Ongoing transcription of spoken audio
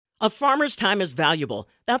A farmer's time is valuable.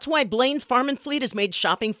 That's why Blaine's Farm and Fleet has made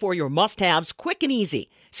shopping for your must-haves quick and easy.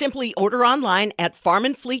 Simply order online at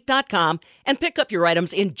farmandfleet.com and pick up your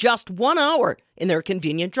items in just 1 hour in their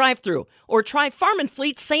convenient drive-thru. Or try Farm and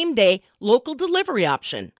Fleet's same-day local delivery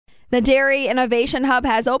option. The Dairy Innovation Hub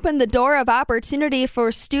has opened the door of opportunity for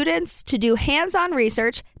students to do hands-on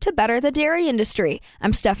research to better the dairy industry.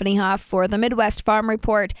 I'm Stephanie Hoff for the Midwest Farm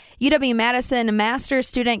Report. UW-Madison master's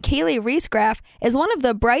student Kaylee Riesgraff is one of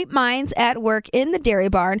the bright minds at work in the dairy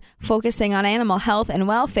barn, focusing on animal health and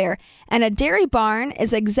welfare. And a dairy barn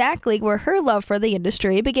is exactly where her love for the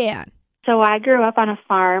industry began. So I grew up on a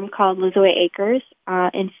farm called Lizaway Acres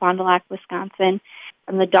in Fond du Lac, Wisconsin.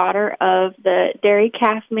 I'm the daughter of the dairy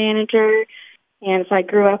calf manager, and so I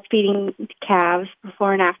grew up feeding calves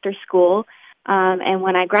before and after school. And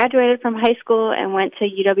when I graduated from high school and went to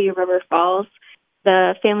UW River Falls,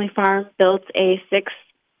 the family farm built a 6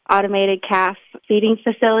 automated calf feeding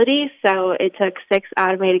facility. So it took 6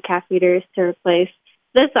 automated calf feeders to replace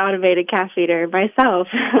this automated calf feeder myself.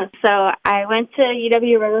 So I went to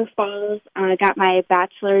UW River Falls, got my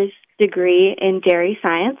bachelor's degree in dairy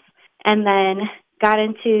science, and then got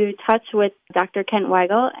into touch with Dr. Kent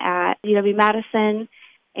Weigel at UW-Madison,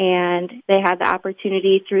 and they had the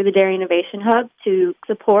opportunity through the Dairy Innovation Hub to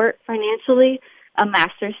support financially a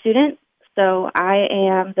master's student. So I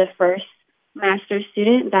am the first master's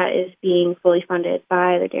student that is being fully funded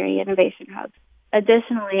by the Dairy Innovation Hub.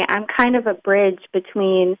 Additionally, I'm kind of a bridge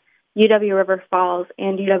between UW River Falls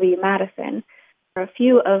and UW-Madison. A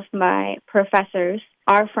few of my professors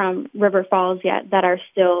are from River Falls yet that are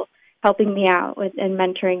still helping me out with and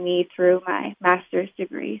mentoring me through my master's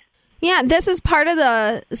degrees. Yeah, this is part of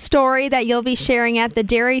the story that you'll be sharing at the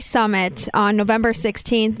Dairy Summit on November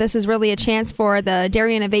 16th. This is really a chance for the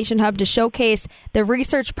Dairy Innovation Hub to showcase the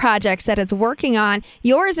research projects that it's working on,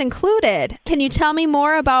 yours included. Can you tell me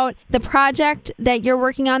more about the project that you're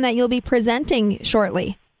working on that you'll be presenting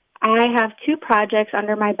shortly? I have 2 projects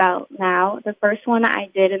under my belt now. The first one I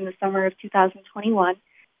did in the summer of 2021.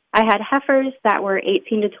 I had heifers that were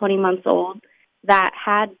 18 to 20 months old that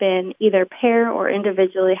had been either pair or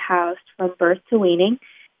individually housed from birth to weaning.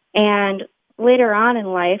 And later on in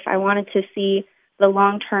life, I wanted to see the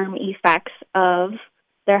long-term effects of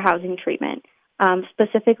their housing treatment,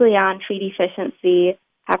 specifically on feed efficiency,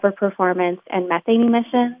 heifer performance, and methane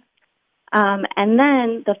emissions. And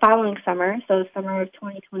then the following summer, so the summer of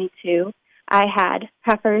 2022, I had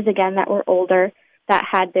heifers again that were older that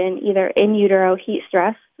had been either in utero heat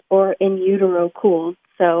stress or in utero cooled.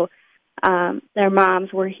 So their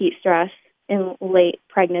moms were heat stressed in late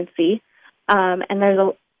pregnancy. And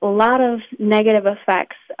there's a lot of negative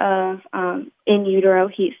effects of in utero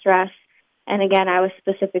heat stress. And again, I was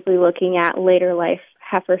specifically looking at later life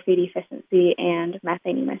heifer feed efficiency and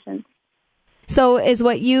methane emissions. So is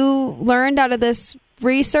what you learned out of this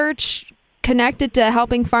research connected to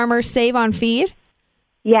helping farmers save on feed?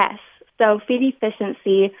 Yes. So feed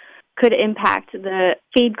efficiency could impact the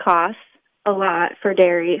feed costs a lot for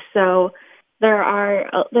dairy. So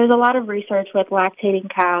there's a lot of research with lactating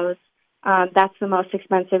cows. That's the most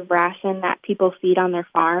expensive ration that people feed on their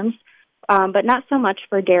farms, but not so much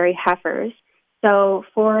for dairy heifers. So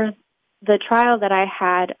for the trial that I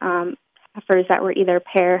had, heifers that were either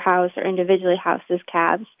pair housed or individually housed as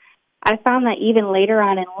calves, I found that even later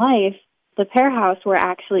on in life, the pair housed were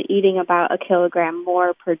actually eating about 1 kilogram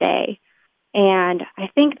more per day. And I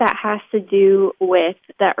think that has to do with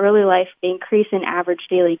the early life increase in average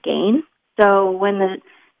daily gain. So when the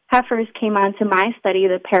heifers came onto my study,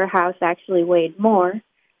 the pair house actually weighed more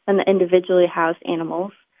than the individually housed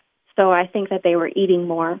animals. So I think that they were eating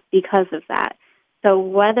more because of that. So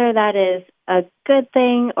whether that is a good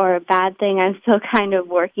thing or a bad thing, I'm still kind of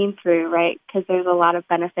working through, right? Because there's a lot of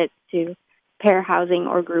benefits to pair housing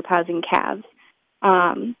or group housing calves.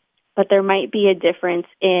 But there might be a difference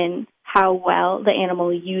in how well the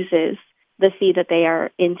animal uses the feed that they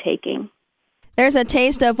are intaking. There's a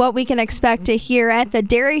taste of what we can expect to hear at the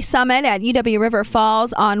Dairy Summit at UW River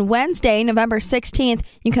Falls on Wednesday, November 16th.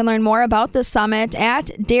 You can learn more about the summit at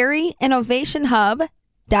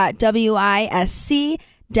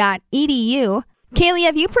dairyinnovationhub.wisc.edu. Kaylee,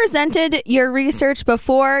 have you presented your research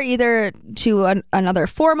before, either to another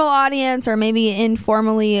formal audience or maybe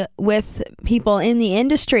informally with people in the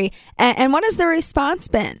industry? And what has the response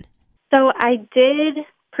been? So I did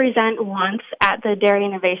present once at the Dairy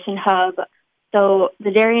Innovation Hub. So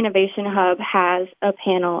the Dairy Innovation Hub has a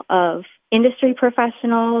panel of industry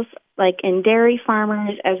professionals, like in dairy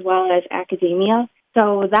farmers, as well as academia.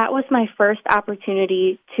 So that was my first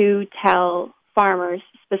opportunity to tell farmers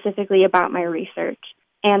specifically about my research.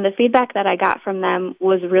 And the feedback that I got from them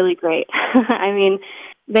was really great. I mean,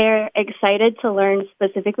 They're excited to learn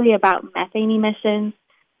specifically about methane emissions.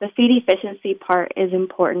 The feed efficiency part is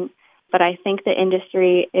important, but I think the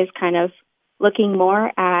industry is kind of looking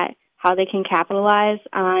more at how they can capitalize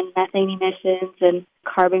on methane emissions and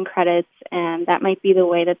carbon credits, and that might be the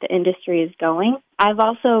way that the industry is going. I've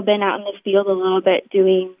also been out in the field a little bit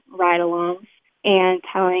doing ride-alongs and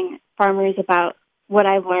telling farmers about what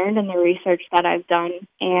I've learned and the research that I've done,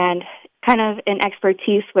 and kind of an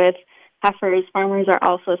expertise with heifers. Farmers are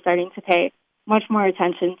also starting to pay much more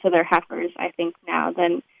attention to their heifers, I think, now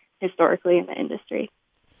than historically in the industry.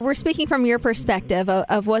 We're speaking from your perspective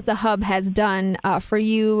of what the Hub has done for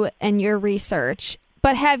you and your research.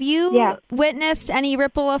 But have you witnessed any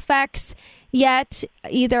ripple effects yet,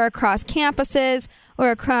 either across campuses or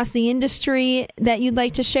across the industry, that you'd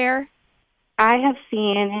like to share? I have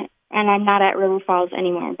seen, and I'm not at River Falls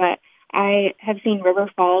anymore, but I have seen River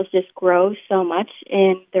Falls just grow so much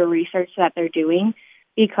in the research that they're doing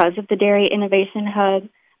because of the Dairy Innovation Hub,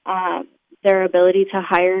 their ability to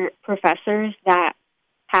hire professors that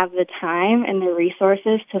have the time and the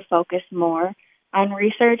resources to focus more on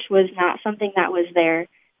research was not something that was there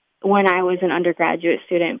when I was an undergraduate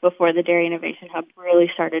student before the Dairy Innovation Hub really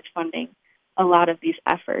started funding a lot of these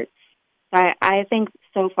efforts. I think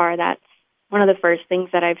so far that's one of the first things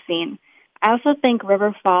that I've seen. I also think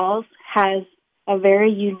River Falls has a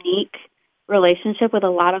very unique relationship with a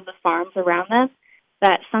lot of the farms around them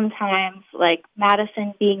that sometimes, like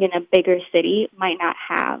Madison being in a bigger city, might not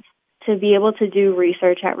have. To be able to do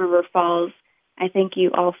research at River Falls, I think you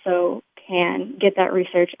also can get that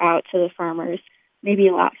research out to the farmers maybe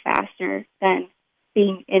a lot faster than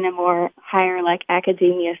being in a more higher, like,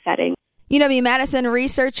 academia setting. UW-Madison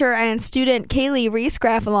researcher and student Kaylee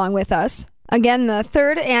Riesgraff along with us. Again, the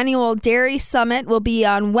third annual Dairy Summit will be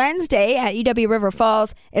on Wednesday at UW River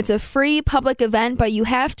Falls. It's a free public event, but you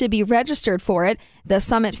have to be registered for it. The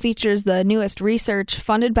summit features the newest research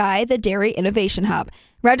funded by the Dairy Innovation Hub.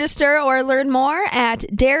 Register or learn more at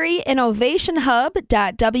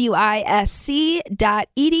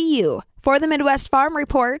dairyinnovationhub.wisc.edu. For the Midwest Farm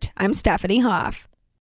Report, I'm Stephanie Hoff.